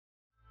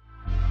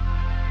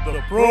The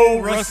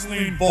Pro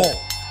Wrestling Vault.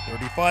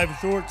 35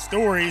 short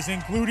stories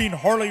including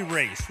Harley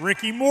Race,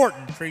 Ricky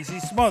Morton, Tracy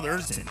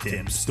Smothers, and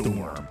Tim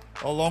Storm.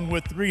 Along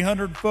with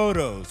 300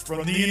 photos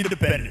from the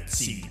independent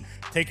scene,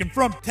 taken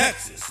from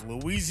Texas,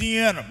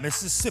 Louisiana,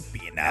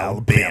 Mississippi, and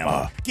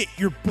Alabama. Get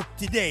your book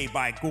today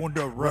by going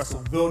to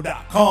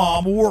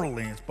WrestleVille.com or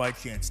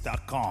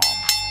LanceByChance.com.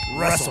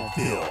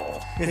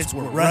 WrestleVille, it's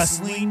where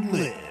wrestling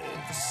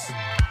lives.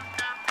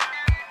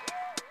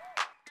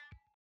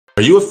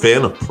 Are you a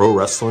fan of pro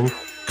wrestling,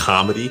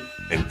 comedy,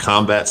 and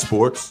combat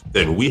sports?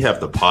 Then we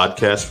have the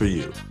podcast for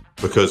you,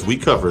 because we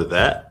cover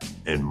that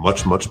and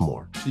much, much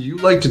more. Do you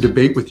like to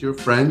debate with your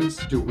friends?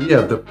 Do we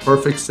have the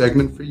perfect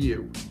segment for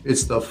you?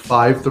 It's the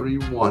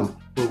 531,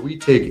 where we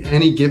take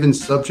any given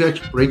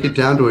subject, break it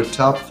down to a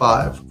top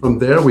 5. From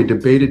there, we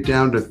debate it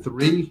down to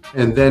 3,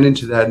 and then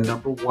into that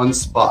number 1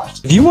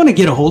 spot. If you want to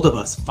get a hold of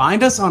us,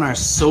 find us on our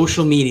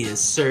social medias.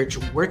 Search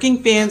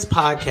Working Fans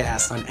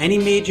Podcast on any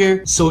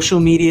major social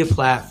media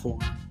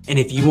platform. And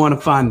if you want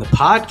to find the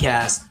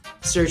podcast,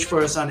 search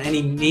for us on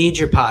any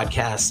major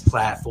podcast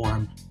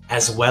platform,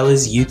 as well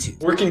as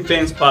YouTube. Working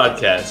Fans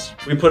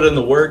Podcast. We put in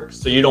the work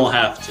so you don't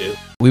have to.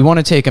 We want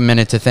to take a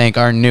minute to thank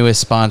our newest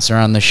sponsor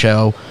on the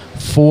show,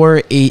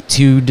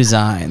 482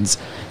 Designs.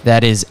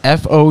 That is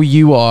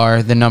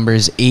FOUR, the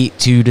numbers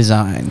 82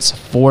 Designs,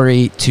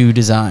 482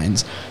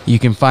 Designs. You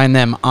can find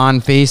them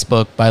on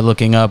Facebook by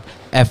looking up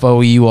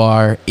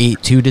FOUR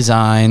 82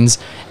 Designs,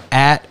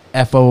 at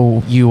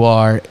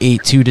FOUR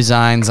 82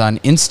 Designs on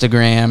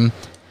Instagram.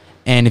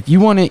 And if you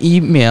want to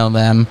email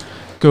them,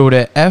 go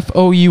to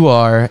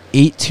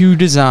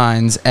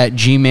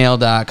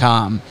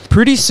FOUR82designs@gmail.com.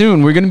 Pretty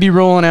soon, we're going to be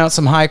rolling out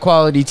some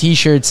high-quality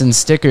t-shirts and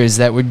stickers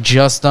that were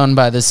just done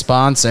by the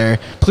sponsor.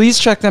 Please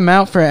check them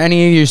out for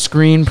any of your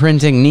screen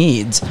printing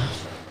needs.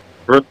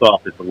 First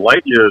off, it's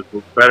light years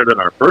better than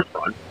our first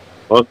run.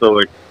 Also,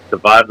 it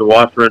survived the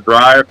washer and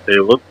dryer. They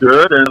look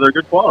good, and they're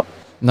good quality.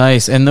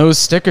 Nice. And those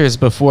stickers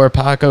before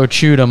Paco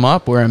chewed them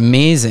up were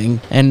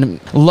amazing.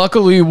 And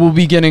luckily, we'll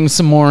be getting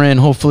some more in,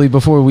 hopefully,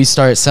 before we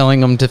start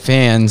selling them to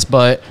fans.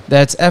 But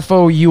that's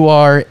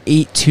FOUR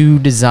 82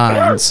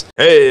 Designs.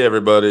 Hey,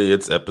 everybody.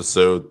 It's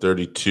episode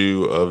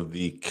 32 of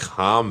the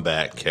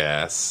Combat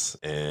Cast.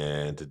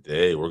 And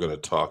today we're going to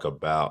talk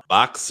about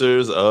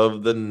boxers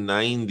of the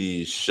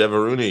 90s.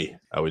 Cheveruni,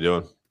 how we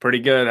doing? Pretty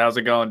good. How's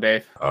it going,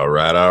 Dave? All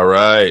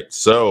right.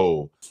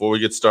 So before we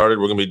get started,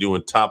 we're going to be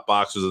doing top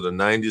boxers of the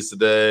 90s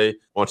today.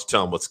 Why don't you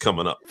tell them what's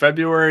coming up?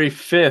 February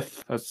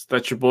 5th.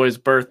 That's your boy's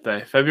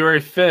birthday.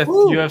 February 5th,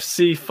 Woo!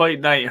 UFC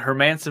Fight Night,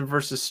 Hermanson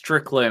versus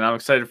Strickland. I'm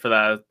excited for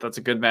that. That's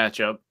a good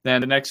matchup.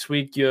 Then the next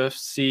week,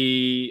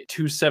 UFC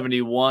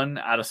 271,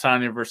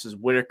 Adesanya versus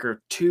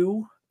Whitaker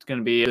 2. It's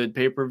going to be a good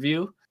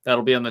pay-per-view.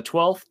 That'll be on the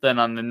 12th. Then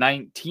on the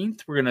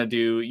 19th, we're going to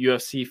do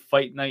UFC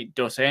Fight Night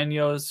Dos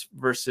Anjos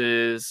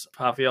versus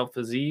Rafael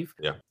Fiziev.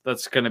 Yeah.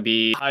 That's going to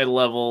be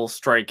high-level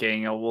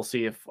striking. We'll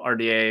see if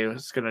RDA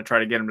is going to try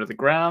to get him to the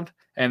ground.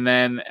 And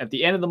then at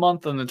the end of the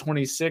month, on the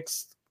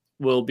 26th,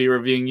 we'll be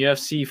reviewing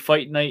UFC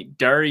Fight Night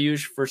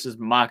Dariush versus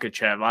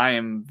Makhachev. I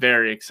am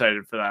very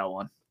excited for that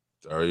one.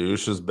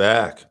 Dariush is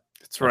back.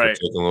 That's right.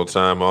 Taking a little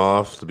time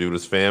off to be with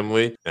his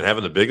family and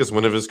having the biggest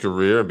win of his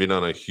career and being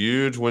on a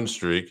huge win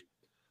streak.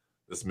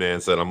 This man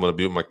said, I'm going to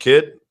be with my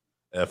kid,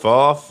 F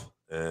off,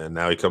 and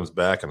now he comes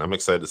back, and I'm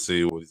excited to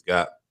see what he's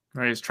got.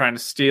 Right, he's trying to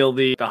steal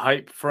the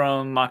hype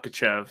from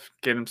Makhachev,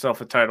 get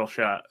himself a title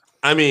shot.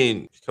 I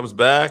mean, he comes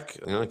back,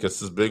 I guess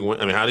this big win.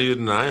 I mean, how do you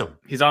deny him?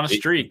 He's on a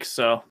streak,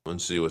 so.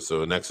 Let's see what.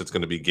 So next it's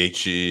going to be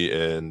Gaethje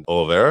and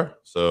Oliveira.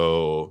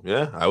 So,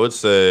 yeah, I would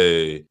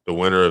say the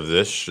winner of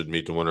this should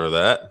meet the winner of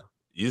that.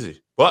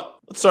 Easy. But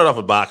let's start off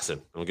with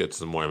boxing. We'll get to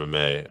some more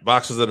MMA.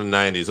 Boxers of the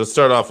 90s. Let's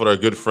start off with our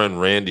good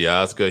friend Randy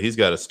Oscar. He's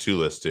got his 2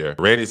 list here.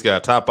 Randy's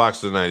got top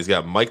boxers of the 90s. He's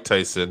got Mike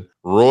Tyson,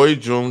 Roy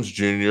Jones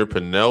Jr.,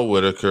 Pernell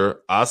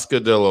Whitaker,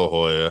 Oscar De La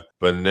Hoya,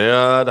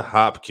 Bernard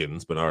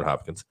Hopkins,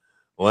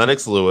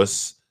 Lennox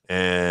Lewis,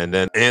 and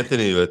then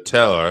Anthony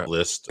Littell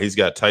list. He's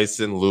got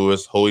Tyson,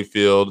 Lewis,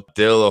 Holyfield,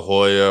 De La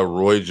Hoya,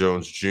 Roy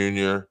Jones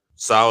Jr.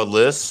 Solid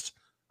list.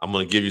 I'm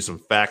going to give you some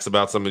facts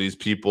about some of these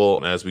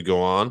people as we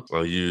go on.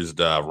 I used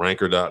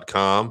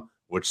ranker.com,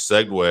 which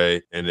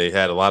segue, and they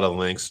had a lot of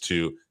links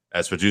to,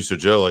 as producer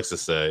Joe likes to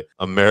say,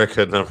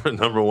 America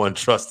number one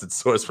trusted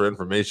source for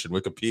information,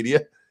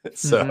 Wikipedia.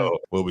 So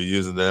we'll be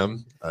using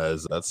them,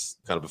 as that's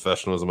kind of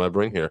professionalism I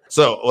bring here.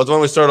 So let's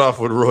only start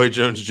off with Roy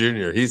Jones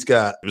Jr. He's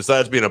got,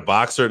 besides being a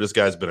boxer, this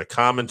guy's been a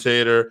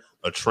commentator,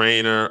 a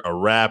trainer, a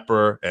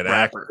rapper, an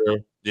actor.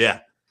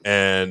 Yeah.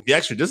 And he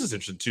actually, this is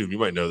interesting too. You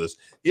might know this.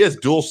 He has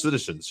dual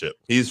citizenship.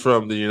 He's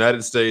from the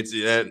United States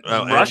and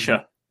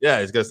Russia.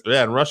 He's got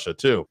in Russia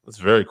too. That's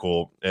very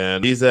cool.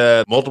 And he's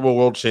had multiple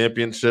world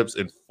championships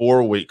in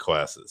 4 weight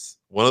classes.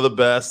 One of the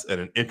best and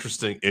an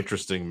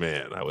interesting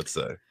man, I would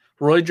say.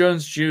 Roy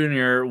Jones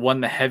Jr. won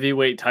the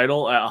heavyweight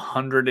title at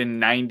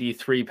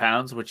 193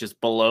 pounds, which is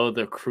below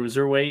the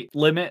cruiserweight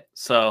limit.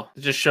 So it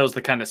just shows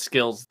the kind of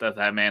skills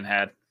that man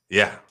had.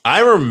 Yeah.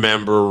 I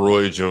remember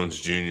Roy Jones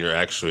Jr.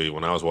 actually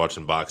when I was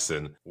watching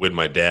boxing with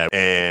my dad,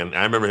 and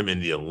I remember him in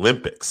the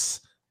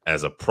Olympics.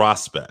 as a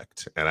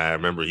prospect. And I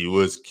remember he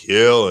was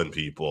killing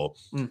people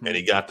Mhm. and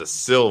he got the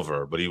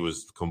silver, but he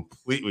was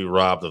completely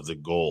robbed of the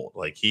gold.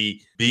 Like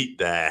he beat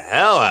the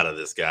hell out of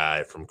this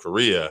guy from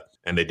Korea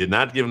and they did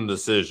not give him the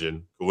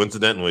decision.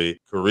 Coincidentally,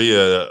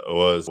 Korea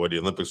was where the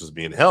Olympics was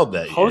being held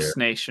that year. Host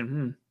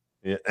nation.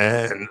 Yeah,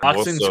 and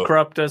Boxing's also,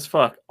 corrupt as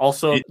fuck.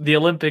 Also, the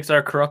Olympics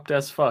are corrupt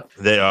as fuck.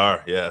 they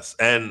are, yes.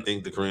 And I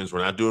think the Koreans were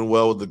not doing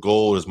well with the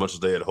gold as much as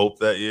they had hoped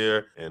that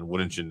year. And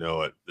wouldn't you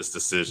know it, this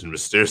decision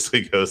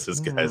mysteriously goes this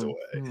guy's way.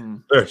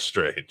 Very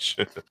strange.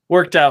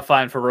 Worked out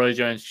fine for Roy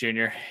Jones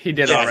Jr. He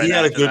did all right. He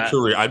had a after good that.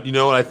 career. You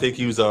know what? I think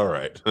he was all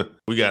right.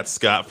 We got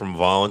Scott from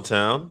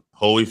Voluntown,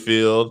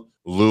 Holyfield,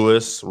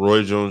 Lewis,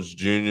 Roy Jones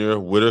Jr.,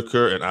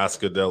 Whitaker, and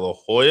Oscar De La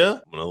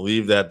Hoya. I'm going to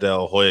leave that De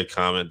La Hoya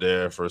comment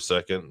there for a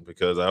second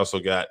because I also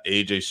got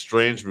AJ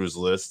Strangebrew's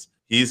list.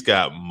 He's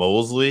got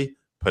Mosley,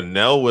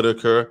 Pernell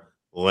Whitaker,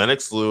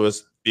 Lennox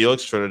Lewis,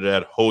 Felix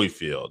Trinidad,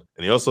 Holyfield.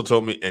 And he also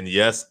told me, and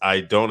yes,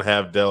 I don't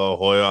have De La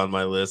Hoya on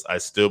my list. I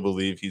still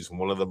believe he's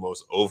one of the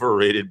most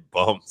overrated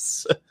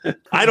bumps.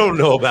 I don't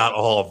know about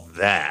all of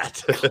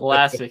that.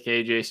 Classic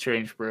AJ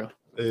Strangebrew.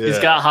 Yeah. He's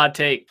got hot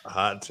take.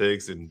 Hot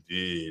takes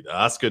indeed.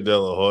 Oscar De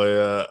La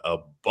Hoya, a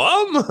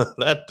bum?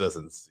 That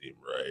doesn't seem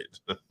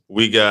right.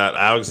 We got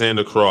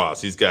Alexander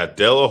Cross. He's got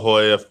De La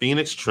Hoya,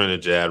 Phoenix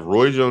Trinidad,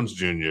 Roy Jones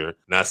Jr.,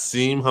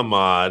 Nassim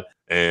Hamad,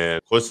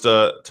 and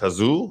Costa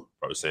Tazul.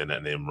 Probably saying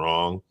that name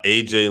wrong.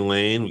 AJ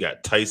Lane. We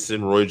got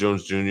Tyson, Roy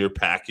Jones Jr.,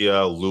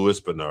 Pacquiao, Lewis,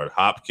 Bernard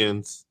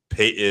Hopkins.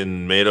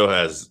 Peyton Mato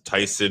has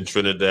Tyson,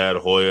 Trinidad,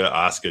 Hoya,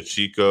 Oscar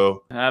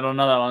Chico. I don't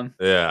know that one.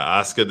 Yeah,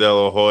 Oscar De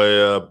La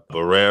Hoya,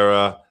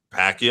 Barrera,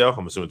 Pacquiao.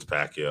 I'm assuming it's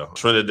Pacquiao.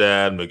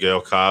 Trinidad, Miguel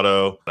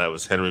Cotto. That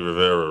was Henry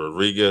Rivera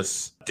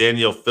Rodriguez.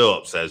 Daniel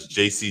Phillips has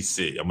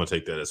JCC. I'm going to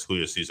take that as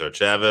Julio Cesar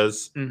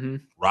Chavez. Mm-hmm.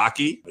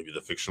 Rocky, maybe the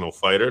fictional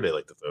fighter. They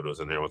like to throw those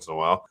in there once in a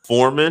while.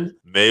 Foreman,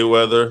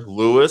 Mayweather,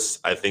 Lewis.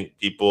 I think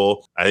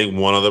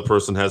one other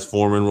person has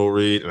Foreman will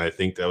read, and I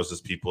think that was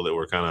just people that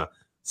were kind of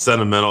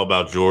sentimental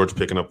about George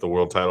picking up the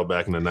world title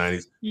back in the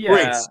 90s. Yeah.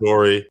 Great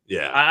story.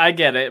 Yeah. I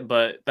get it,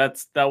 but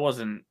that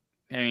wasn't.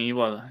 I mean, he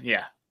wasn't.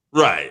 Yeah.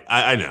 Right.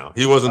 I know.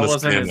 He wasn't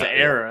his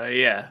era.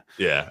 Yeah.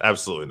 Yeah,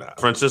 absolutely not.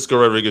 Francisco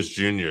Rodriguez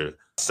Jr.,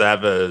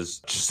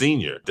 Savez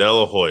Sr., De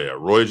La Hoya,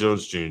 Roy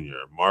Jones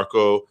Jr.,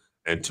 Marco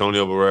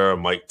Antonio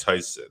Barrera, Mike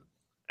Tyson,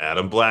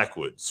 Adam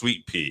Blackwood,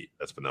 Sweet Pea,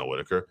 that's Pernell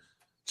Whitaker,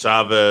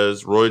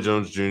 Chavez, Roy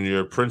Jones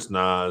Jr., Prince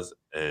Nas,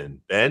 and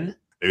Ben.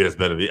 Maybe that's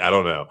Ben. I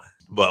don't know.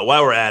 But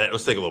while we're at it,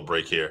 let's take a little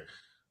break here.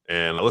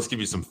 And let's give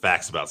you some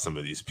facts about some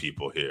of these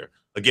people here.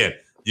 Again,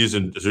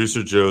 using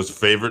Producer Joe's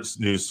favorite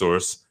news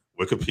source,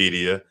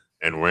 Wikipedia,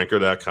 and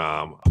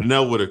Ranker.com.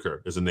 Pernell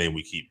Whitaker is a name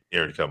we keep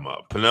hearing come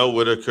up. Pernell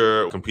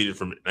Whitaker competed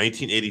from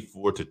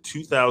 1984 to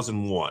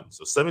 2001,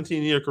 so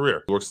 17-year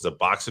career. He works as a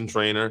boxing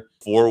trainer,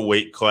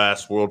 4-weight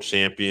class world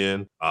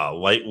champion,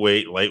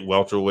 lightweight, light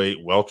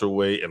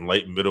welterweight, and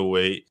light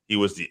middleweight. He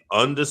was the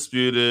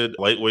undisputed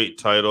lightweight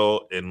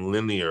title in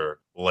linear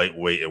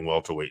lightweight and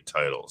welterweight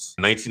titles.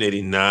 In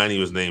 1989, he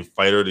was named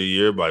Fighter of the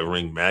Year by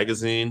Ring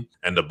Magazine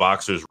and the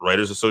Boxers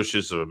Writers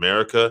Association of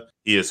America.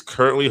 He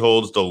currently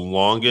holds the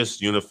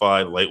longest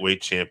unified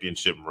lightweight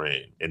championship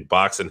reign in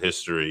boxing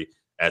history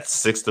at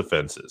 6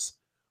 defenses.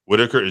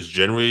 Whitaker is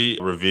generally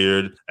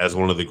revered as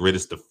one of the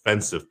greatest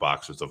defensive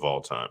boxers of all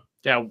time.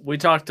 Yeah, we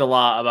talked a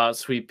lot about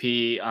Sweet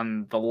Pea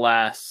on the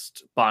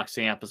last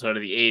boxing episode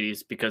of the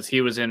 80s because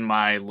he was in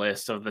my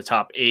list of the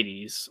top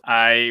 80s.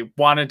 I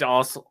wanted to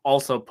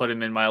also put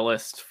him in my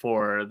list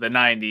for the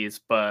 90s,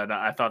 but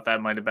I thought that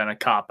might have been a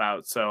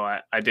cop-out, so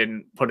I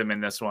didn't put him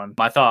in this one.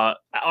 I thought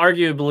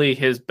arguably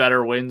his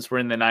better wins were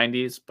in the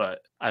 90s,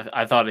 but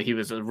I thought he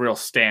was a real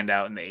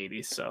standout in the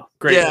 80s. So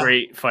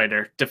great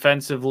fighter.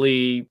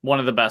 Defensively, one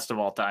of the best of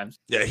all time.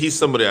 Yeah, he's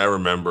somebody I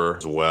remember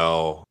as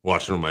well,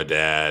 watching with my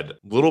dad. A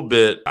little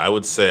bit, I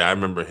would say I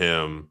remember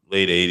him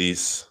late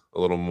 80s, a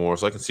little more.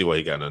 So I can see why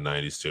he got in the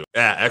 90s too.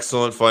 Yeah,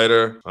 excellent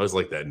fighter. I always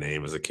liked that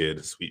name as a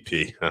kid, Sweet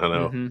Pea. I don't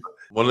know. Mm-hmm.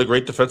 One of the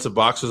great defensive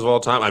boxers of all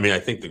time. I mean, I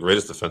think the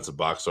greatest defensive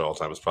boxer of all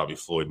time is probably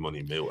Floyd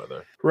Money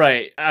Mayweather.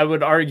 Right. I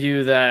would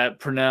argue that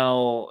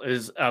Pernell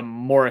is a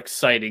more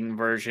exciting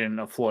version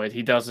of Floyd.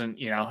 He doesn't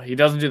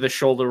do the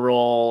shoulder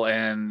roll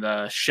and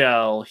the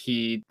shell.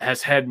 He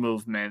has head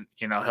movement.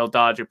 He'll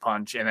dodge a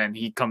punch and then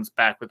he comes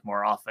back with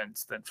more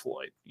offense than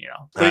Floyd.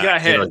 But he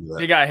got hit.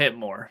 He got hit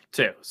more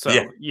too. So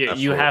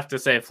you have to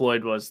say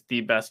Floyd was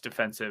the best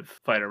defensive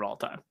fighter of all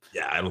time.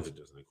 Yeah, I don't think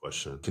there's any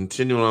question.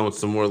 Continuing on with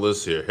some more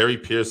lists here. Harry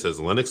Pierce says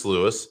Lennox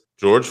Lewis,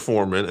 George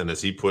Foreman, and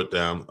as he put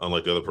down,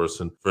 unlike the other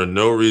person, for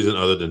no reason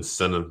other than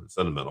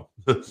sentimental.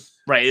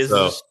 Right.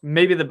 Is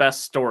maybe the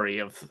best story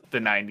of the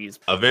 90s.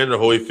 Evander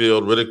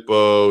Holyfield, Riddick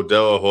Bowe,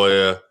 De La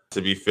Hoya.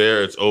 To be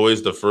fair, it's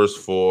always the first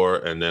 4,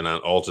 and then an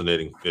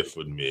alternating 5th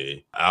with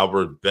me.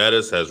 Albert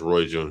Bettis has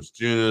Roy Jones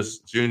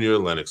Jr.,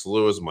 Lennox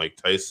Lewis, Mike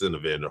Tyson,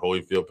 Evander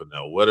Holyfield,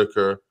 Pernell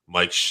Whitaker.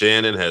 Mike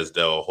Shannon has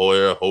De La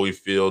Hoya,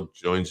 Holyfield,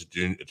 Jones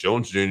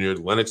Jr.,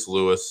 Lennox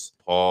Lewis,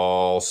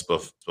 Paul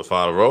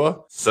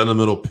Spafaro.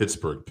 Sentimental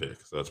Pittsburgh pick.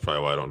 So that's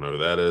probably why I don't know who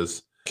that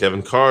is.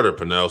 Kevin Carter,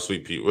 Pernell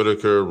Sweet Pete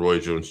Whitaker, Roy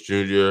Jones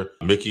Jr.,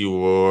 Mickey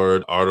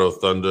Ward, Ardo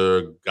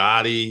Thunder,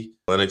 Gotti,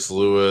 Lennox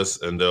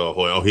Lewis, and Del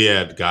Hoy. Oh, he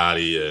had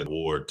Gotti and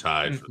Ward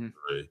tied for 3.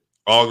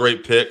 All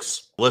great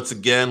picks. Let's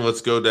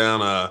go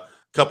down a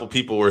couple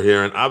people we're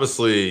hearing.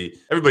 Obviously,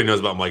 everybody knows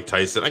about Mike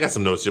Tyson. I got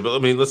some notes here, but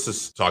let's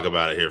just talk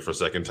about it here for a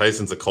second.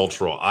 Tyson's a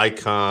cultural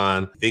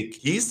icon. I think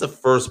he's the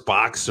first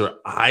boxer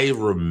I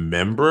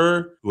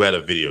remember who had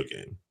a video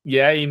game.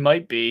 Yeah, he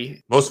might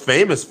be. Most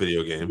famous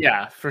video game.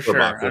 Yeah, for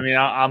sure. I mean,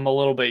 I'm a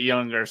little bit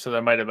younger, so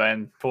there might have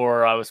been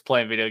before I was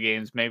playing video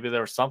games. Maybe there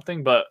was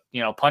something, but,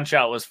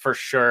 Punch-Out was for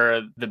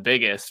sure the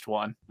biggest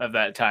one of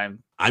that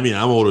time. I mean,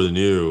 I'm older than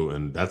you,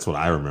 and that's what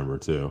I remember,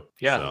 too.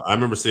 Yeah. So I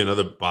remember seeing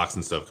other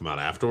boxing stuff come out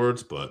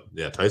afterwards, but,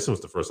 yeah, Tyson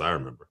was the first I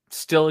remember.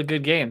 Still a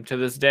good game to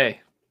this day.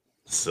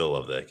 Still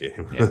love that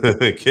game.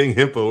 Yeah. King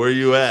Himpa, where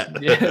you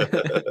at? Yeah.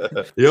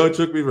 It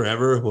took me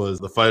forever was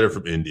the fighter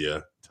from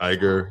India.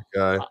 Tiger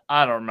guy.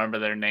 I don't remember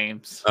their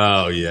names.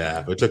 Oh,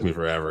 yeah. But it took me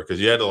forever because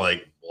you had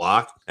to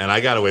block. And I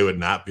got away with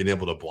not being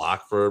able to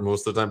block for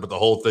most of the time. But the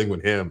whole thing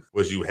with him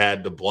was you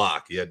had to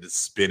block. He had this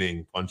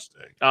spinning punch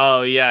thing.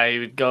 Oh, yeah. He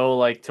would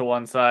go to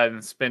one side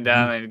and spin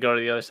down and he'd go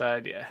to the other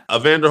side. Yeah.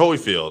 Evander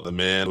Holyfield, the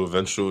man who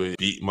eventually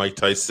beat Mike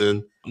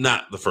Tyson.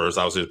 Not the first.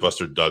 Obviously, it's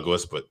Buster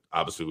Douglas. But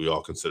obviously, we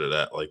all consider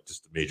that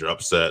just a major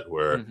upset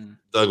where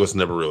Douglas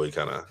never really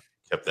kind of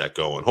kept that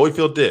going.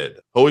 Holyfield did.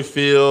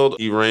 Holyfield,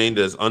 he reigned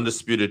as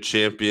undisputed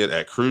champion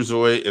at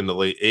cruiserweight in the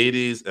late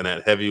 80s and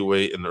at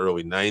heavyweight in the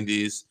early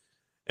 90s,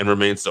 and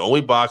remains the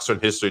only boxer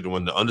in history to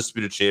win the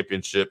undisputed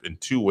championship in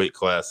 2 weight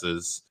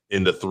classes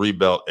in the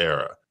 3-belt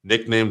era.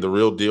 Nicknamed the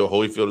Real Deal,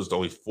 Holyfield is the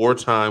only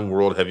 4-time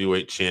world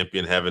heavyweight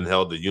champion, having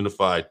held the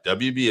unified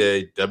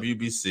WBA,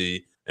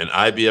 WBC, and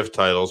IBF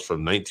titles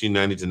from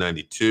 1990 to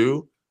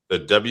 92, the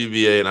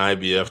WBA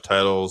and IBF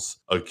titles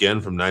again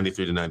from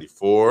 93 to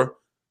 94,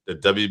 the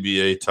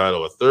WBA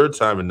title a 3rd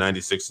time in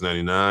 96 to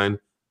 99,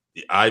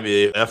 the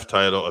IBF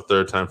title a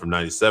 3rd time from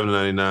 97 to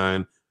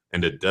 99,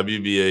 and the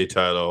WBA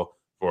title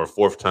for a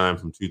 4th time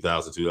from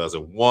 2000 to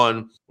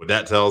 2001. What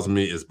that tells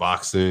me is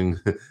boxing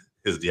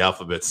is the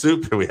alphabet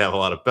soup, and we have a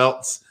lot of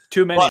belts.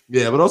 Too many.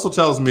 But also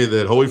tells me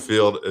that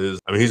Holyfield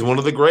he's one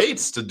of the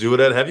greats to do it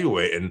at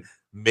heavyweight, and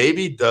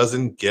maybe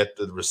doesn't get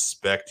the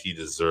respect he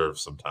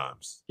deserves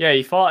sometimes. Yeah,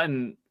 he fought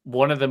in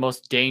one of the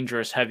most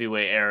dangerous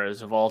heavyweight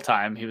eras of all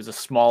time. He was a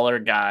smaller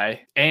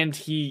guy, and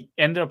he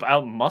ended up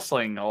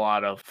out-muscling a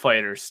lot of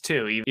fighters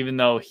too, even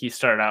though he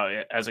started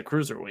out as a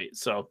cruiserweight.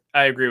 So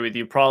I agree with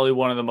you. Probably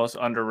one of the most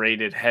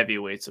underrated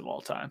heavyweights of all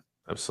time.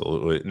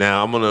 Absolutely.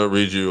 Now I'm going to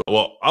read you.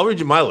 Well, I'll read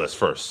you my list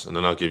first, and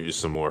then I'll give you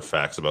some more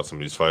facts about some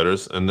of these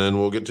fighters, and then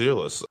we'll get to your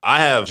list. I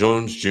have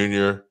Jones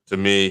Jr., to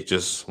me,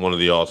 just one of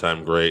the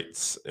all-time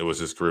greats. It was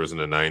his career was in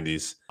the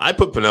 90s. I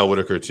put Pernell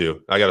Whitaker,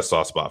 too. I got a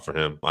soft spot for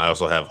him. I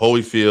also have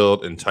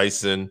Holyfield and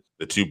Tyson,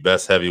 the 2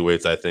 best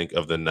heavyweights, I think,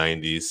 of the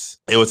 90s.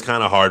 It was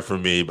kind of hard for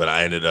me, but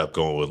I ended up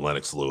going with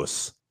Lennox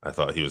Lewis. I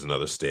thought he was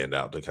another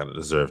standout that kind of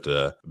deserved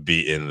to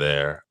be in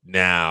there.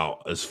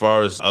 Now, as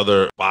far as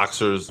other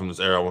boxers from this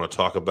era I want to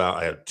talk about,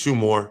 I have 2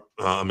 more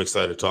I'm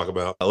excited to talk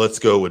about. Let's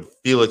go with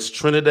Felix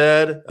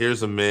Trinidad.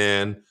 Here's a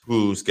man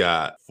who's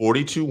got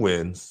 42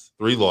 wins,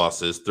 3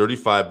 losses,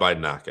 35 by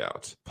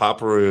knockout.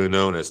 Popularly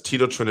known as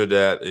Tito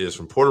Trinidad, is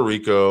from Puerto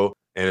Rico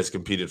and has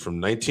competed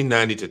from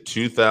 1990 to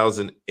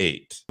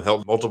 2008.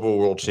 Held multiple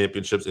world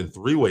championships in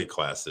 3 weight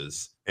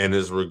classes and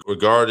is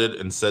regarded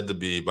and said to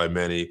be by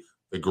many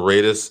the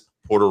greatest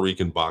Puerto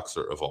Rican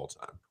boxer of all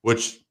time,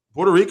 which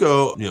Puerto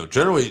Rico,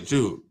 generally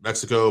too,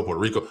 Mexico,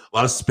 Puerto Rico, a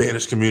lot of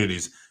Spanish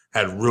communities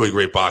had really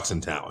great boxing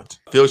talent.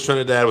 Felix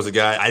Trinidad was a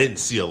guy I didn't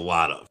see a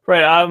lot of.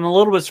 Right. I'm a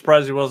little bit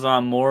surprised he wasn't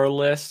on more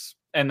lists.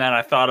 And then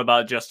I thought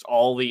about just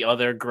all the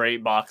other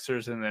great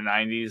boxers in the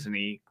 90s, and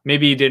he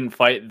didn't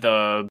fight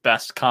the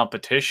best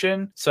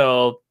competition.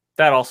 So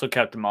that also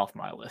kept him off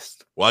my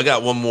list. Well, I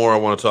got one more I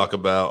want to talk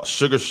about.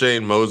 Sugar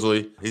Shane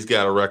Mosley. He's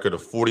got a record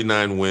of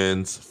 49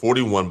 wins,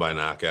 41 by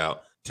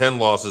knockout, 10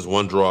 losses,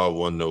 1 draw,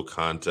 1 no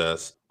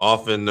contest.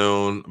 Often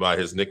known by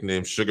his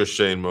nickname, Sugar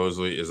Shane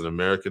Mosley, is an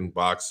American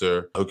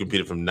boxer who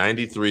competed from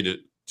 93 to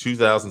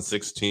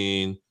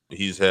 2016.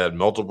 He's had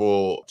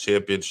multiple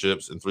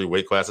championships in 3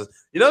 weight classes.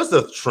 You notice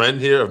the trend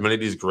here of many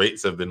of these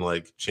greats have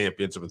been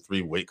champions in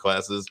 3 weight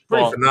classes.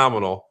 Pretty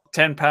phenomenal.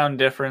 10-pound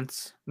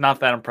difference. Not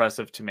that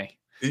impressive to me.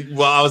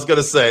 Well, I was going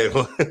to say,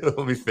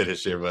 let me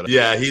finish here, but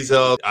yeah, he's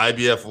held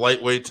IBF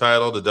lightweight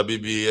title, the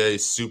WBA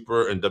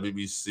super and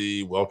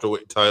WBC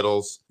welterweight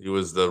titles. He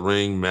was the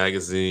Ring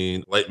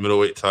Magazine light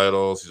middleweight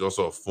titles. He's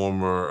also a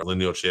former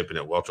lineal champion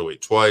at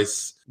welterweight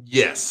twice.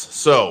 Yes.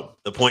 So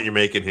the point you're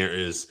making here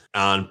is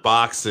on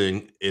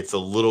boxing, it's a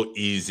little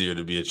easier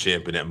to be a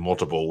champion at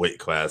multiple weight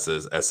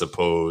classes as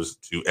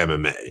opposed to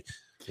MMA,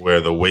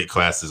 where the weight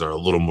classes are a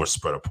little more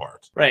spread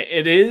apart. Right.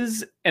 It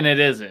is and it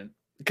isn't.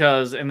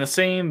 Because in the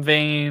same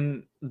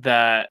vein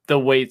that the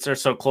weights are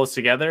so close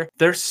together,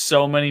 there's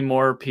so many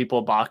more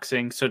people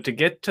boxing. So to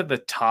get to the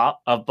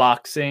top of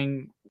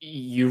boxing,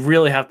 you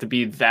really have to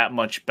be that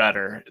much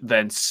better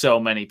than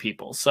so many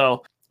people.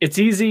 So it's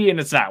easy and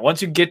it's not.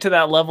 Once you get to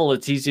that level,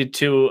 it's easy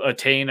to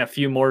attain a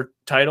few more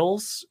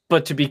titles,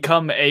 but to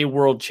become a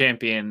world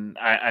champion,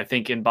 I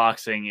think in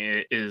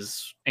boxing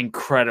is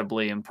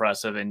incredibly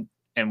impressive and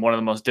one of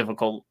the most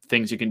difficult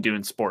things you can do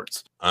in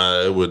sports.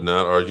 I would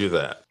not argue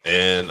that.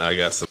 And I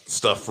got some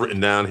stuff written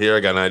down here.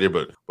 I got an idea,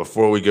 but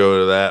before we go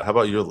to that, how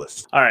about your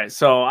list? All right,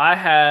 so I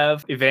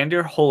have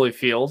Evander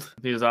Holyfield.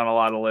 He was on a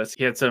lot of lists.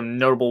 He had some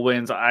notable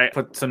wins. I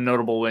put some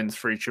notable wins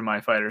for each of my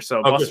fighters.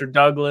 So Buster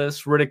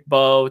Douglas, Riddick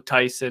Bowe,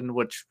 Tyson,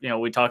 which,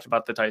 we talked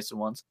about the Tyson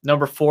ones.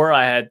 Number 4,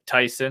 I had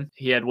Tyson.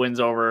 He had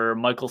wins over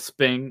Michael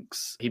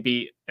Spinks. He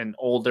beat an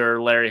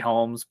older Larry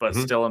Holmes, but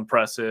still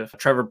impressive.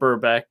 Trevor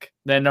Burbeck.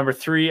 Then number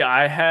 3,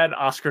 I had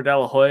Oscar De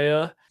La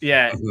Hoya.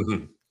 Yeah,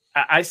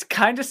 I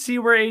kind of see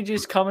where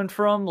AJ's coming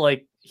from.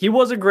 Like, he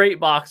was a great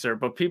boxer,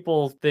 but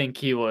people think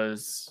he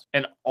was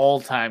an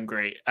all-time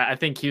great. I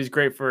think he was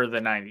great for the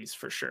 90s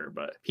for sure,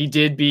 but he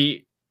did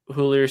beat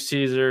Julio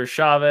Cesar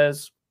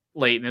Chavez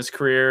late in his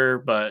career,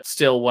 but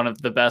still one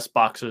of the best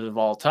boxers of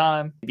all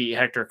time. He beat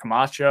Hector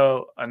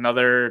Camacho,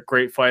 another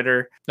great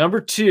fighter.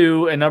 Number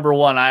 2 and number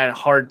 1, I had a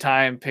hard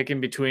time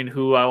picking between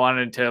who I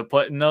wanted to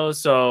put in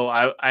those. So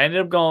I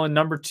ended up going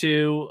number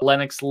 2,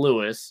 Lennox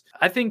Lewis.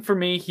 I think for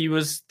me, he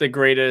was the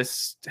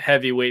greatest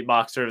heavyweight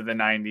boxer of the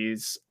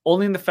 90s.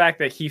 Only in the fact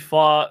that he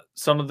fought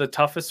some of the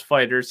toughest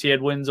fighters. He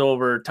had wins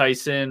over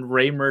Tyson,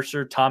 Ray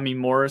Mercer, Tommy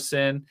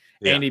Morrison,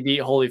 and he beat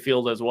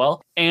Holyfield as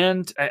well.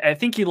 And I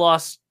think he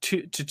lost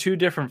to 2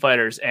 different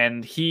fighters,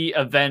 and he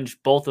avenged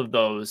both of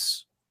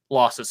those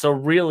losses. So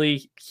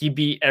really, he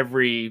beat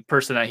every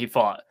person that he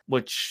fought,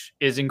 which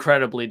is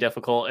incredibly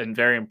difficult and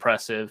very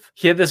impressive.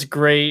 He had this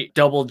great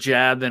double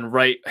jab and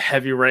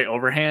heavy right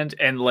overhand,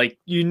 and like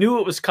you knew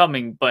it was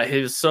coming, but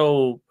he has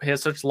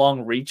such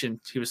long reach and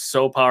he was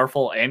so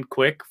powerful and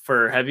quick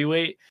for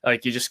heavyweight.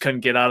 Like you just couldn't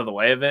get out of the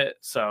way of it.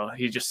 So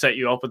he just set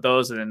you up with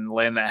those and then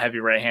land that heavy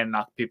right hand,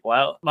 knock people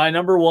out. My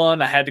number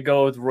 1, I had to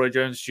go with Roy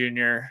Jones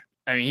Jr.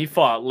 I mean, he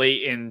fought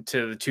late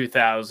into the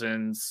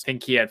 2000s. I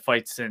think he had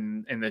fights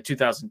in the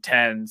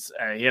 2010s.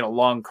 He had a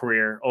long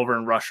career over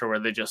in Russia where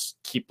they just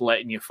keep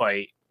letting you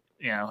fight.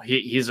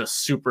 He's a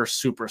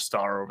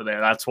superstar over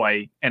there. That's why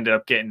he ended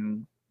up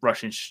getting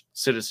Russian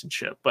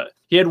citizenship. But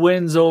he had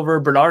wins over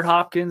Bernard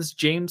Hopkins,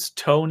 James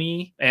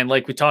Toney, and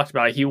like we talked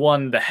about, he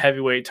won the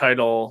heavyweight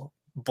title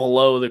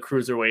below the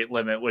cruiserweight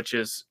limit, which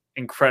is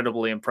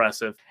incredibly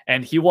impressive.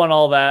 And he won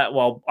all that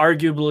while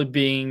arguably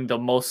being the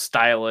most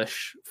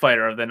stylish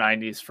fighter of the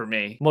 90s for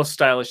me. Most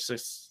stylish,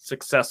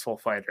 successful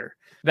fighter.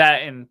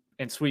 That and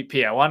Sweet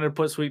Pea. I wanted to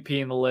put Sweet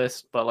Pea in the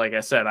list, but like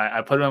I said,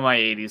 I put him in my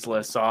 80s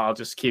list, so I'll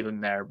just keep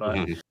him there.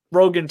 But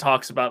Rogan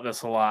talks about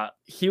this a lot.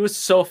 He was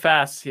so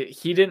fast,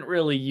 he didn't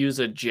really use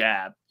a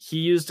jab. He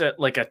used it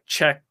like a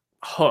check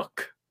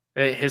hook.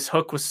 His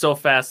hook was so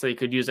fast that he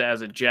could use it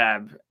as a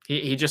jab.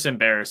 He just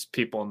embarrassed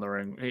people in the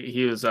ring.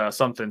 He was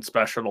something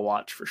special to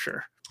watch for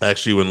sure.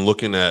 Actually, when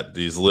looking at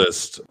these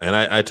lists, and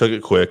I took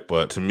it quick,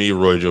 but to me,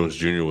 Roy Jones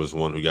Jr. was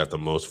one who got the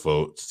most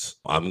votes.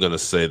 I'm going to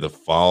say the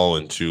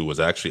following 2 was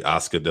actually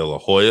Oscar De La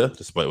Hoya,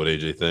 despite what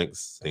AJ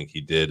thinks. I think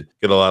he did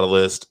get a lot of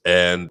lists.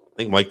 And I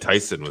think Mike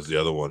Tyson was the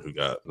other one who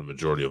got the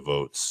majority of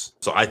votes.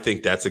 So I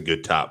think that's a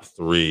good top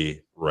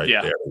 3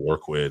 there to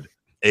work with.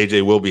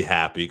 AJ will be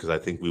happy because I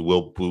think we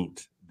will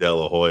boot De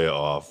La Hoya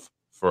off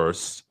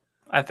first.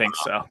 I think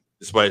so.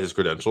 Despite his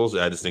credentials,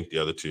 I just think the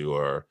other 2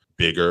 are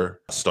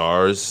bigger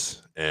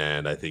stars.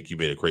 And I think you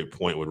made a great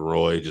point with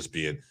Roy just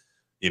being,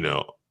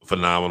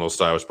 phenomenal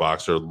stylish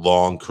boxer,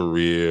 long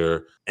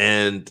career.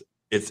 And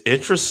it's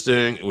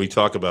interesting we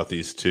talk about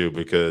these 2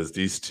 because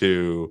these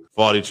 2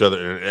 fought each other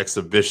in an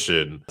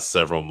exhibition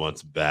several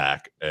months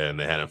back and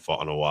they hadn't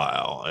fought in a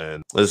while.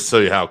 And let's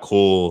tell you how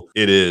cool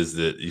it is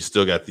that you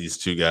still got these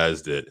 2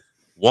 guys that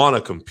want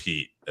to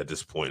compete at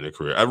this point in their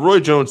career. Roy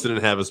Jones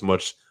didn't have as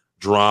much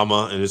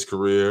drama in his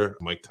career.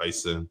 Mike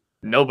Tyson.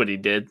 Nobody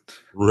did.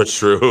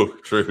 True.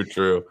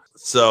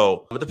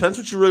 So it depends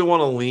what you really want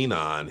to lean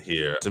on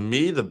here. To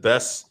me, the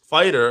best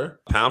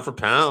fighter, pound for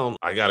pound,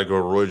 I got to go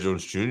Roy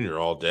Jones Jr.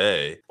 all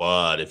day.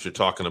 But if you're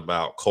talking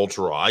about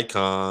cultural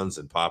icons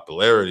and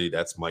popularity,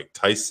 that's Mike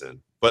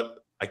Tyson.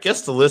 But I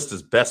guess the list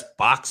is best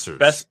boxers.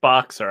 Best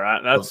boxer.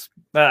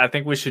 I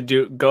think we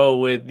should go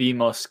with the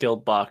most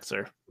skilled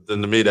boxer.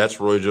 Then to me,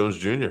 that's Roy Jones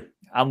Jr.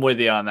 I'm with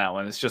you on that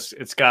one.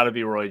 It's got to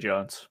be Roy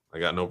Jones. I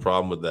got no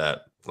problem with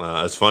that.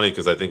 It's funny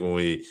because I think when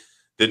we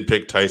didn't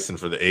pick Tyson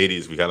for the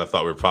 80s, we kind of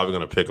thought we were probably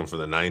going to pick him for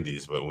the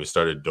 90s. But when we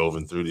started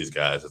doving through these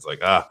guys, it's like,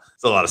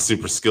 it's a lot of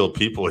super skilled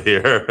people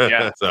here.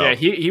 Yeah,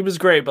 he was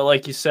great. But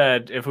like you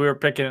said, if we were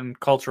picking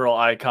cultural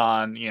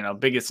icon,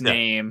 biggest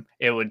name,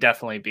 it would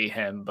definitely be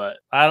him. But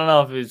I don't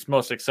know if he's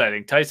most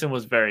exciting. Tyson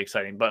was very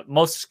exciting, but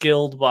most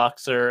skilled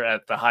boxer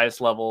at the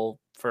highest level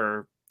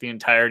for the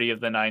entirety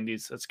of the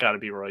 90s, it's got to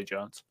be Roy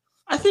Jones.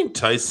 I think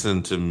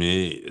Tyson, to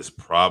me, is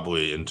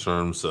probably in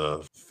terms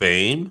of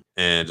fame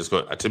and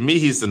to me,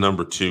 he's the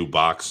number 2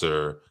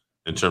 boxer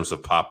in terms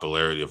of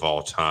popularity of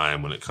all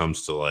time when it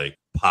comes to like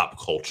pop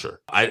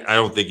culture. I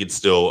don't think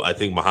I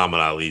think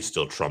Muhammad Ali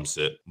still trumps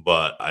it,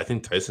 but I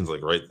think Tyson's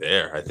like right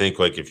there. I think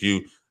like if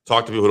you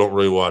talk to people who don't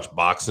really watch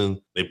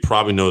boxing, they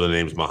probably know the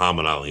names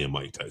Muhammad Ali and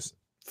Mike Tyson.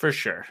 For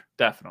sure.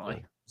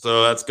 Definitely.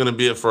 So that's going to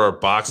be it for our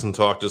boxing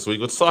talk this week.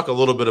 Let's talk a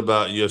little bit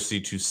about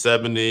UFC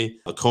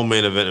 270, the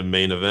co-main event and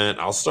main event.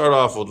 I'll start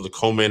off with the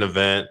co-main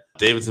event.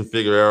 Davidson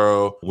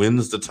Figueiredo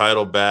wins the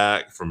title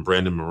back from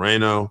Brandon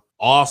Moreno.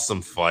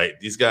 Awesome fight.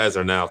 These guys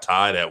are now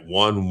tied at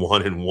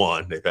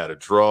 1-1-1. They've had a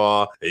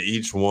draw. They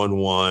each won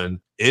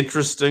one.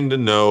 Interesting to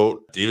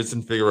note,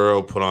 Davidson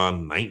Figueiredo put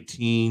on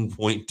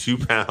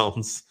 19.2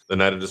 pounds the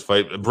night of this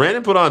fight.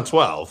 Brandon put on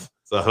 12.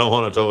 So I don't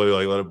want to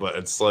totally let it, but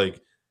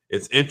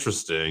it's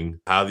interesting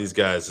how these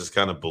guys just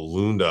kind of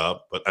ballooned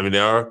up. But I mean, they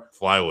are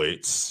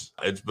flyweights.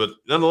 But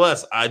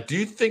nonetheless, I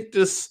do think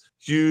this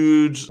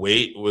huge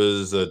weight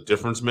was a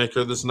difference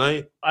maker this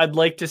night. I'd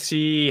like to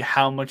see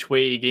how much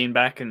weight he gained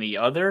back in the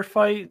other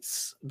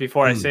fights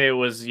before I say it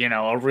was,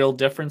 a real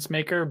difference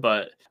maker.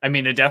 But I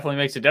mean, it definitely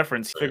makes a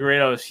difference.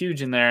 Figueiredo is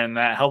huge in there, and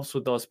that helps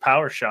with those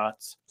power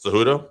shots.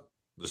 Cejudo?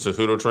 The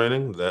Cejudo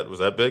training? Was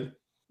that big?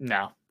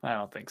 No, I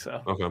don't think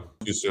so. Okay.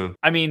 Too soon.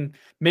 I mean,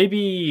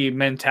 maybe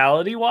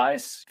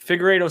mentality-wise,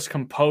 Figueiredo's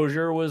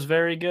composure was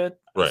very good.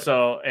 Right.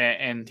 So,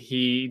 and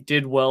he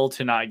did well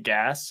to not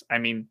gas. I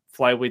mean,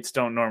 flyweights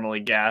don't normally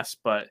gas,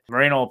 but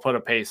Moreno will put a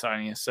pace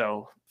on you.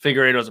 So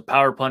Figueiredo's a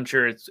power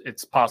puncher.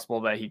 It's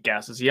possible that he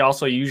gasses. He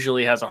also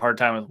usually has a hard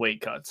time with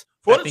weight cuts.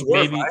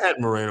 I had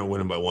Moreno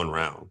winning by 1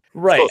 round.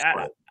 Right.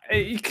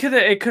 It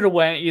could have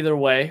went either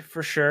way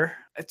for sure.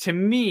 To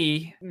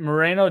me,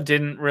 Moreno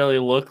didn't really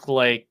look the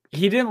way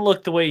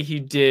he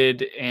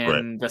did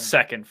in the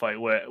second fight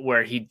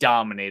where he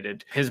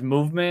dominated. His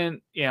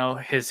movement,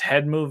 his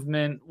head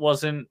movement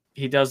wasn't,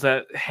 he does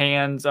that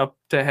hands up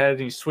to head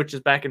and he switches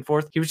back and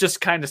forth. He was just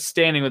kind of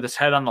standing with his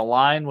head on the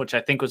line, which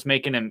I think was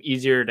making him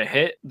easier to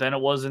hit than it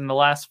was in the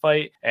last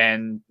fight.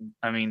 And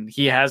I mean,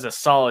 he has a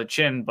solid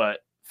chin, but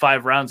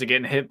 5 rounds of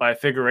getting hit by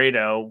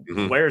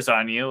Figueiredo wears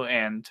on you.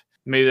 And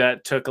maybe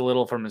that took a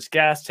little from his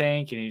gas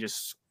tank and he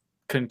just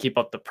couldn't keep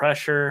up the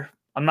pressure.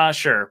 I'm not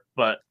sure,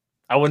 but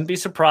I wouldn't be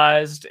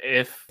surprised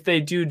if they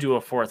do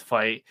a fourth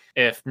fight,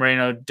 if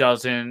Moreno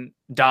doesn't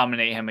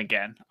dominate him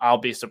again. I'll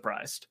be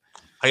surprised.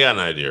 I got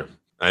an idea.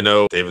 I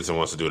know Davidson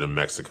wants to do it in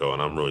Mexico,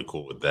 and I'm really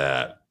cool with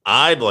that.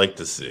 I'd like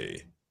to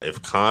see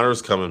if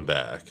Conor's coming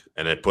back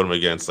and they put him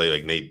against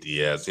like Nate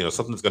Diaz,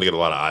 something that's going to get a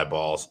lot of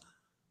eyeballs.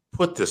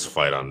 Put this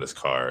fight on this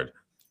card.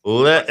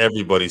 Let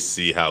everybody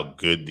see how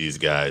good these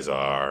guys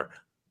are,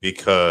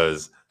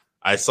 because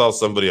I saw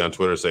somebody on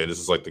Twitter saying this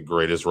is like the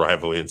greatest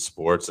rivalry in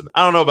sports. And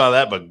I don't know about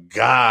that, but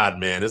God,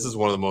 man, this is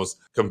one of the most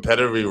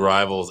competitive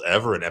rivals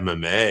ever in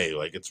MMA.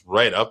 Like, it's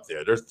right up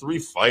there. There's 3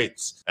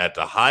 fights at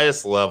the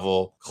highest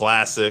level,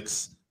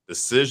 classics,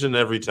 decision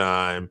every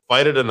time,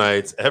 fight of the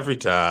nights every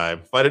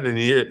time, fight of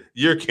the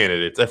year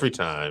candidates every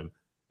time.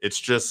 It's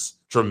just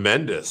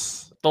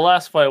tremendous. The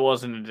last fight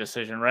wasn't a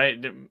decision,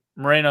 right?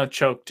 Moreno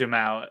choked him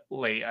out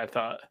late, I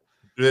thought.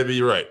 Maybe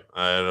you're right.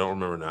 I don't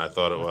remember now. I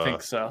thought it was. I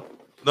think so.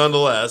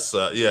 Nonetheless,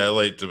 but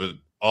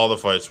all the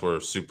fights were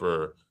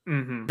super.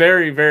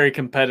 Very, very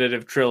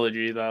competitive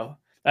trilogy, though.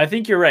 I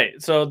think you're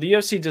right. So the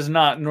UFC does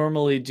not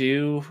normally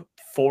do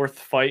fourth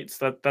fights.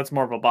 That's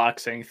more of a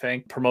boxing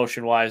thing,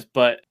 promotion-wise.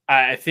 But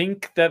I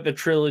think that the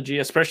trilogy,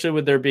 especially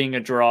with there being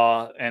a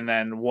draw and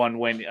then 1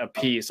 win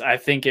apiece, I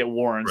think it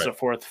warrants a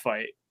fourth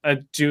fight.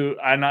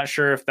 I'm not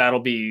sure if that'll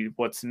be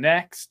what's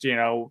next.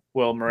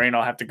 Will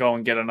Moreno have to go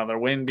and get another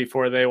win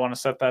before they want to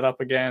set that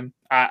up again?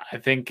 I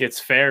think it's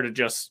fair to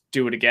just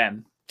do it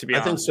again, to be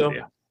honest with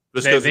you.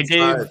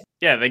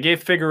 They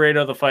gave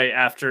Figueiredo the fight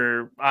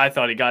after I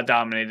thought he got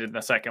dominated in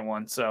the second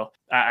one. So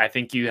I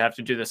think you have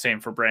to do the same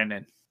for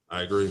Brandon.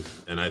 I agree.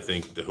 And I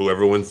think that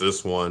whoever wins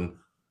this one,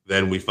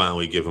 then we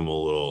finally give him a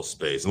little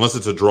space, unless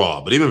it's a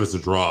draw. But even if it's a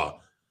draw,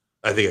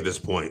 I think at this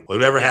point,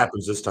 whatever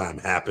happens this time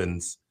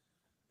happens.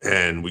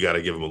 And we got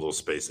to give him a little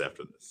space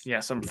after this.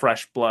 Yeah, some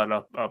fresh blood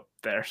up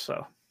there.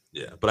 So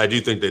yeah, but I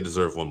do think they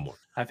deserve one more.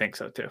 I think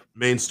so too.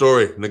 Main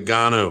story: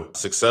 Ngannou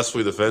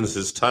successfully defends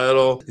his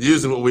title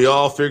using what we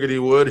all figured he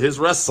would: his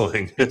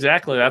wrestling.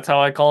 Exactly, that's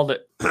how I called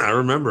it. I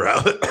remember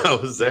I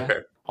was there.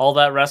 Yeah. All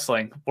that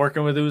wrestling,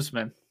 working with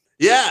Usman.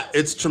 Yeah,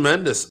 it's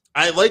tremendous.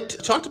 I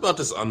talked about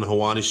this on the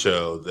Hawani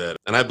show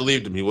and I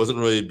believed him. He wasn't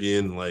really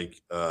being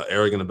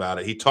arrogant about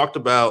it. He talked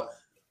about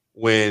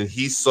when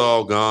he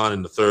saw Gane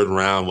in the 3rd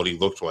round, what he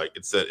looked like.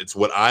 It said, it's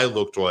what I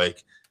looked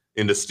like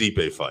in the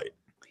Stipe fight.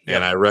 Yep.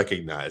 And I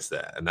recognized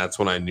that. And that's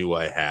when I knew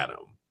I had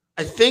him.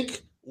 I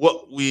think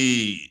what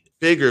we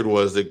figured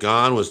was that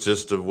Gane was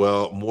just a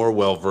more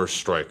well-versed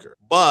striker.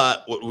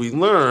 But what we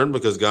learned,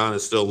 because Gane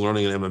is still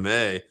learning in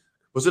MMA,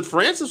 was that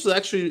Francis was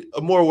actually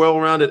a more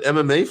well-rounded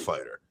MMA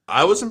fighter.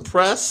 I was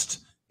impressed.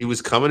 He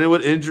was coming in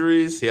with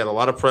injuries. He had a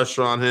lot of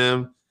pressure on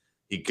him.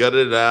 He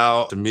gutted it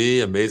out. To me,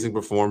 amazing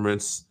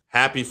performance.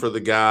 Happy for the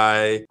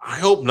guy. I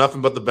hope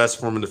nothing but the best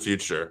for him in the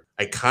future.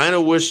 I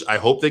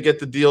hope they get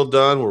the deal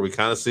done where we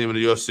kind of see him in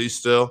the UFC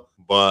still.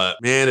 But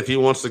man, if he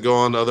wants to go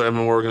on to other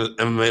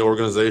MMA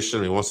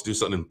organization, he wants to do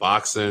something in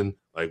boxing,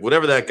 like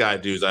whatever that guy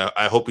does,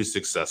 I hope he's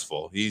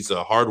successful. He's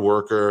a hard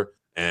worker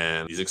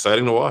and he's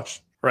exciting to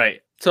watch.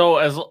 Right. So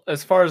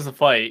as far as the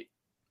fight,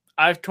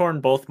 I've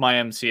torn both my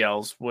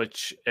MCLs,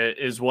 which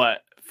is what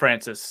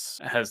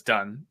Francis has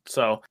done.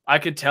 So I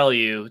could tell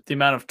you the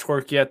amount of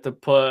torque you have to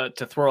put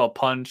to throw a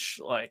punch.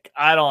 Like,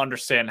 I don't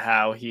understand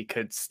how he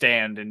could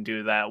stand and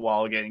do that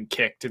while getting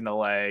kicked in the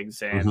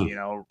legs, and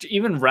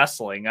even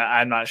wrestling.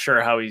 I'm not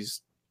sure how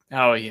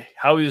he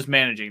was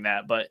managing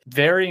that, but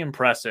very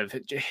impressive.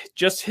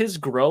 Just his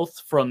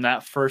growth from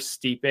that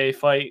first Stipe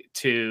fight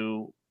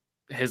to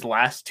his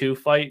last two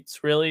fights,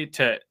 really,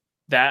 to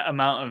that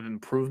amount of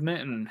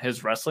improvement in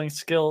his wrestling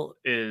skill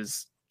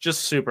is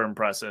just super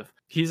impressive.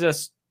 He's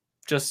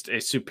just a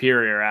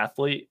superior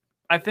athlete.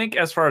 I think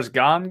as far as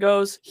Gane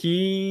goes,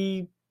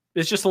 he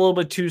is just a little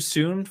bit too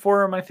soon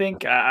for him, I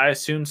think. I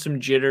assume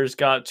some jitters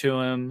got to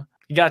him.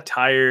 He got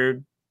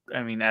tired,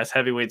 I mean, as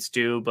heavyweights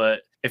do, but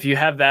if you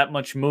have that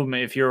much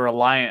movement, if you're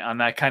reliant on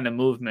that kind of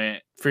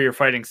movement for your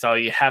fighting style,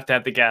 you have to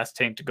have the gas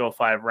tank to go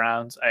 5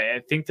 rounds.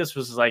 I think this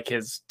was like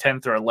his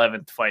 10th or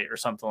 11th fight or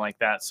something like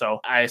that.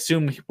 So I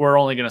assume we're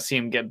only going to see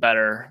him get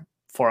better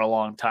for a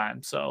long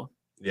time. So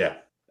yeah.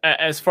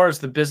 As far as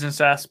the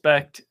business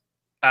aspect,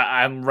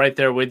 I'm right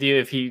there with you.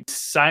 If he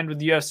signed with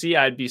the UFC,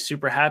 I'd be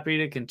super happy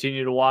to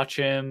continue to watch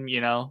him,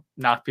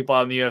 knock people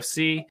out in the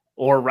UFC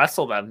or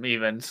wrestle them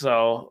even.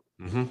 So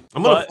I'm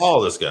gonna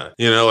follow this guy.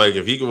 Like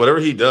if he whatever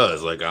he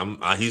does, like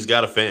he's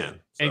got a fan.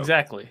 So.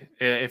 Exactly.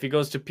 If he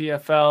goes to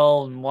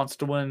PFL and wants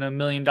to win $1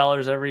 million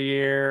every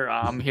year,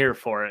 I'm here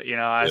for it.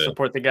 I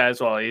support the guy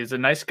as well. He's a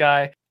nice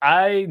guy.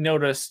 I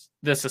noticed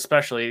this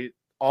especially.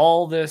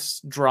 All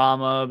this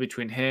drama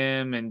between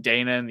him and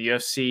Dana and the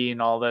UFC and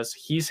all this,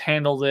 he's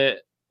handled it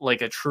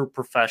like a true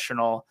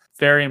professional.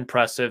 Very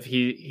impressive.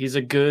 He's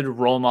a good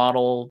role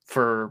model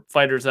for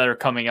fighters that are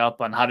coming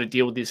up on how to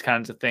deal with these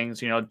kinds of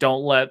things.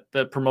 Don't let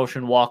the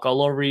promotion walk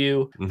all over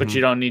you, but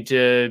you don't need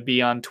to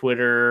be on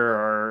Twitter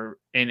or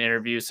in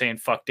interviews saying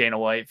fuck Dana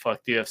White,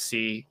 fuck the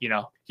UFC.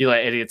 You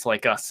let idiots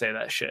like us say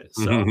that shit.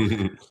 So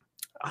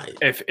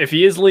if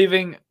he is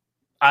leaving,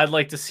 I'd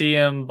like to see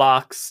him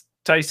box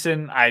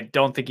Tyson. I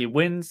don't think he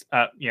wins.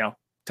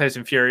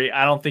 Tyson Fury,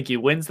 I don't think he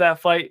wins that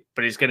fight,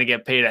 but he's going to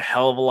get paid a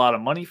hell of a lot of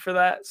money for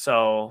that.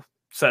 So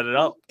set it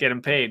up, get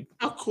him paid.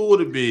 How cool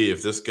would it be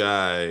if this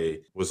guy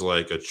was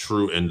like a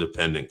true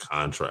independent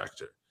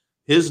contractor?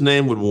 His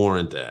name would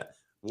warrant that.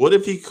 What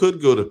if he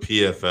could go to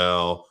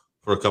PFL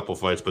for a couple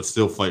fights, but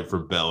still fight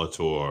for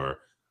Bellator?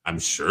 I'm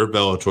sure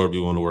Bellator would be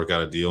willing to work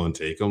out a deal and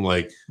take him.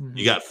 Like,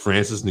 you got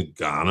Francis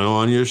Ngannou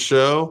on your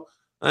show.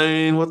 I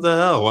mean, what the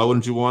hell? Why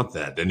wouldn't you want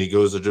that? Then he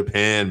goes to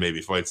Japan,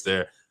 maybe fights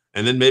there,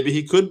 and then maybe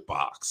he could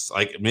box.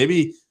 Like,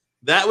 maybe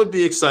that would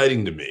be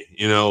exciting to me.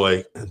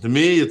 Like, to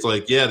me, it's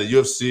like, yeah, the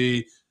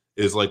UFC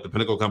is like the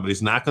pinnacle company.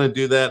 He's not going to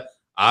do that.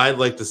 I'd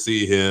like to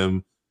see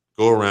him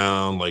go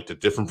around like to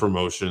different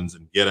promotions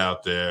and get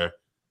out there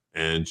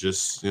and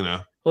just,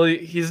 Well,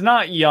 he's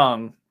not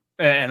young.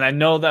 And I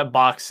know that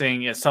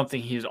boxing is something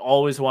he's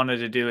always wanted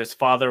to do. His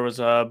father was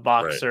a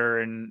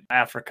boxer in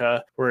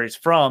Africa, where he's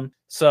from.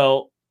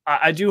 So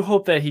I do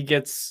hope that he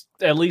gets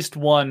at least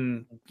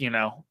one,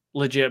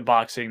 legit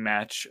boxing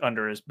match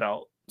under his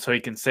belt so he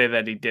can say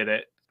that he did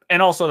it.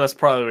 And also, that's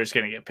probably where he's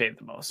going to get paid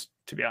the most,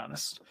 to be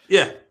honest.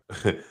 Yeah,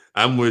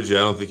 I'm with you.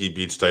 I don't think he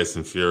beats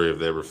Tyson Fury if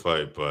they ever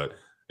fight. But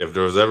if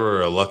there was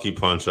ever a lucky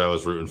punch I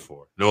was rooting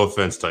for, no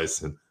offense,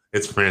 Tyson,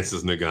 it's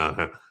Francis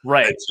Ngannou.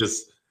 Right. It's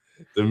just,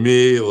 to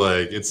me,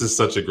 like, it's just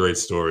such a great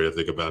story to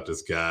think about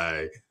this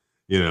guy,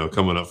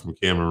 coming up from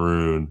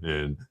Cameroon,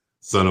 and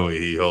suddenly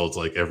he holds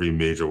like every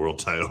major world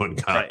title in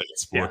combat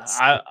sports.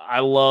 Yeah, I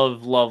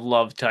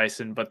love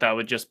Tyson, but that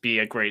would just be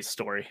a great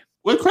story.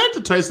 Well, credit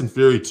to Tyson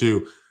Fury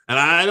too. And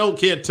I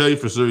can't tell you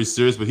for sure he's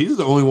serious, but he's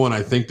the only one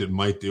I think that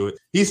might do it.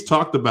 He's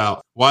talked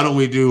about, why don't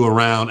we do a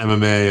round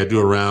MMA or do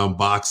a round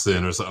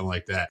boxing or something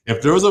like that.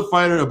 If there was a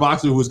fighter, a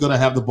boxer who was going to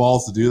have the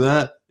balls to do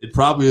that, it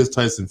probably is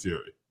Tyson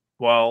Fury.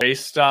 Well,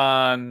 based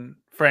on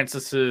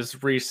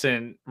Francis's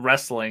recent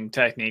wrestling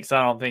techniques,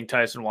 I don't think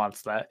Tyson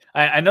wants that.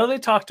 I know they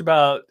talked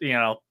about,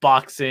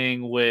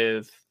 boxing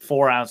with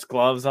 4-ounce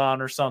gloves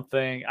on or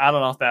something. I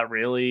don't know if that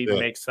really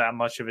makes that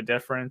much of a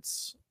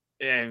difference.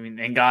 I mean,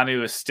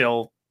 Ngannou is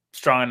still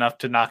strong enough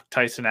to knock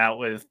Tyson out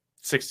with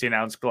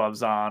 16-ounce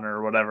gloves on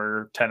or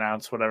whatever,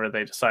 10-ounce, whatever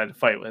they decide to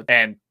fight with.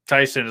 And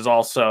Tyson is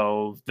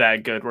also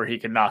that good where he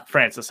can knock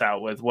Francis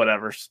out with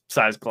whatever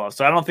size gloves.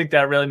 So I don't think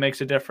that really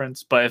makes a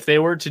difference. But if they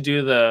were to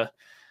do the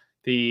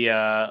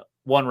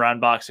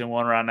 1-round boxing,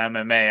 1-round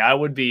MMA, I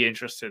would be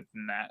interested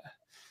in that.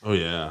 Oh,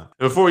 yeah.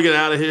 And before we get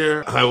out of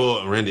here,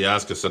 Randy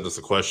Oscar sent us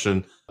a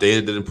question.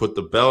 Dana didn't put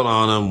the belt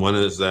on him. When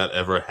does that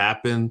ever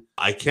happen?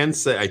 I can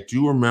say I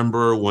do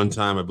remember one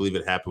time, I believe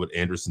it happened with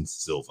Anderson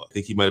Silva. I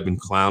think he might have been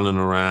clowning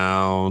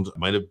around.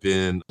 Might have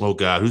been, oh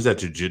God, who's that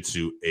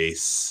jiu-jitsu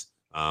ace?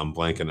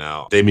 Blanking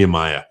out. Damian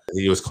Maia.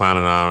 He was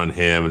clowning on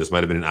him, and this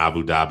might have been in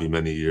Abu Dhabi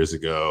many years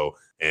ago.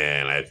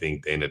 And I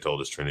think Dana told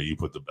his trainer, you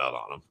put the belt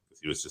on him.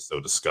 He was just so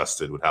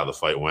disgusted with how the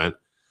fight went.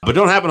 But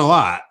don't happen a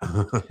lot.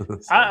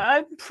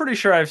 I'm pretty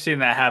sure I've seen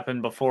that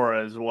happen before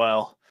as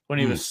well, when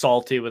he was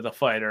salty with a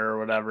fighter or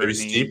whatever. Maybe and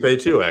he- Stipe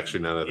too,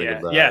 actually, now that I think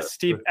about it. Yeah,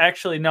 Steve.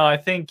 Actually, no, I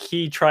think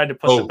he tried to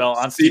put the belt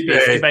on Stipe.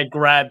 Stipe. Stipe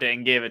grabbed it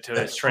and gave it to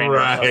his trainer.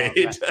 Right.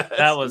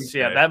 That was,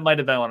 Stipe. that might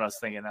have been what I was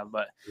thinking of.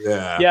 But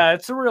Yeah. yeah,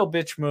 it's a real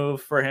bitch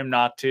move for him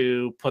not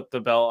to put the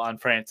belt on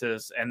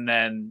Francis and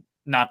then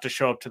not to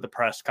show up to the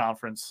press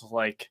conference.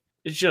 Like,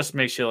 it just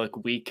makes you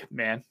look weak,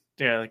 man.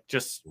 Yeah, like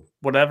just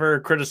whatever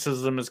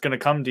criticism is going to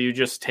come to you,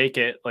 just take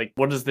it. Like,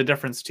 what is the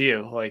difference to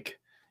you? Like,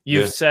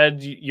 you've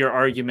said your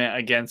argument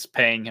against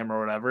paying him or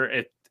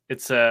whatever.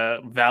 It's a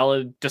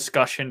valid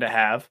discussion to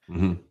have.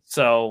 Mm-hmm.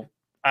 So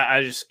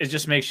it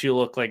just makes you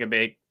look like a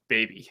big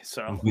baby.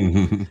 So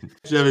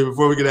Chevy,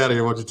 before we get out of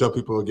here, why don't you tell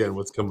people again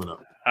what's coming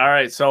up? all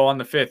right. So on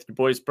the 5th, your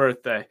boy's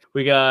birthday,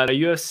 we got a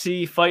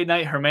UFC fight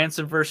night,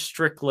 Hermanson versus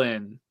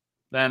Strickland.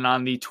 Then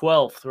on the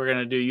 12th, we're going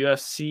to do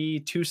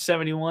UFC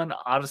 271,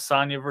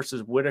 Adesanya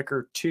versus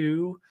Whitaker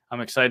 2.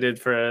 I'm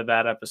excited for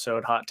that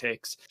episode, Hot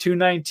Takes.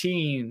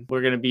 219,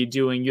 we're going to be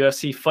doing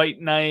UFC Fight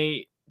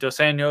Night, Dos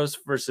Anjos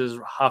versus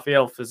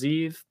Rafael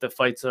Fiziev, the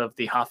fights of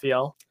the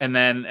Rafael. And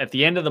then at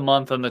the end of the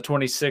month, on the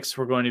 26th,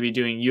 we're going to be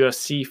doing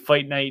UFC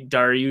Fight Night,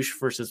 Dariush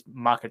versus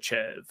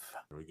Makhachev.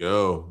 There we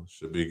go.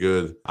 Should be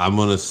good. I'm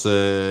going to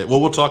say, well,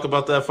 we'll talk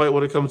about that fight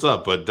when it comes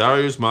up, but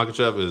Dariush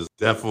Makhachev is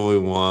definitely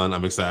one.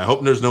 I'm excited. I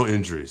hope there's no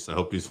injuries. I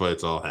hope these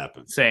fights all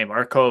happen. Same,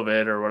 or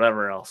COVID or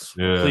whatever else.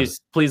 Yeah.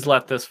 Please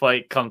let this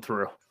fight come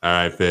through. All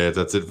right, fans,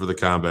 that's it for the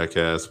Combat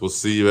Cast. We'll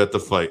see you at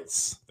the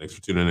fights. Thanks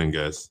for tuning in,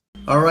 guys.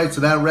 All right,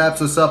 so that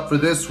wraps us up for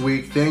this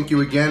week. Thank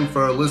you again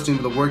for listening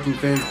to the Working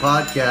Fans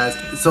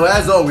Podcast. So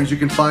as always, you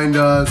can find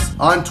us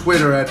on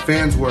Twitter at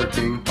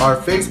FansWorking. Our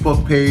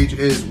Facebook page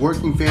is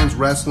Working Fans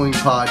Wrestling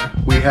Pod.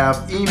 We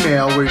have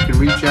email where you can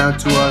reach out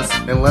to us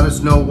and let us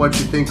know what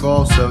you think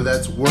also.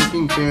 That's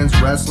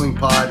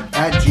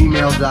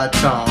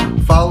workingfanswrestlingpod@gmail.com.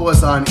 Follow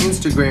us on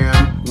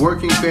Instagram,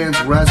 Working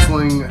Fans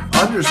Wrestling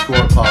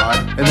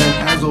 _pod. And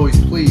then as always,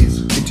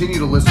 please continue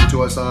to listen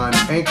to us on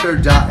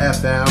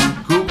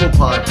Anchor.fm, Google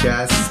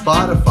Podcasts,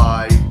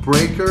 Spotify,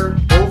 Breaker,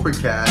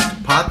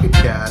 Overcast, Pocket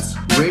Cast,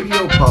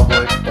 Radio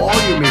Public, all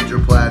your major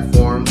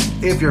platforms.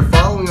 If you're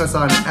following us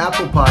on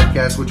Apple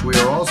Podcasts, which we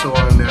are also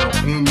on now,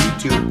 and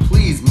YouTube,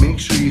 please make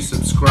sure you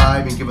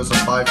subscribe and give us a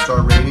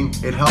 5-star rating.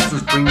 It helps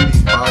us bring you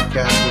these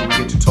podcasts where we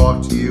get to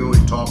talk to you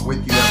and talk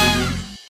with you every week.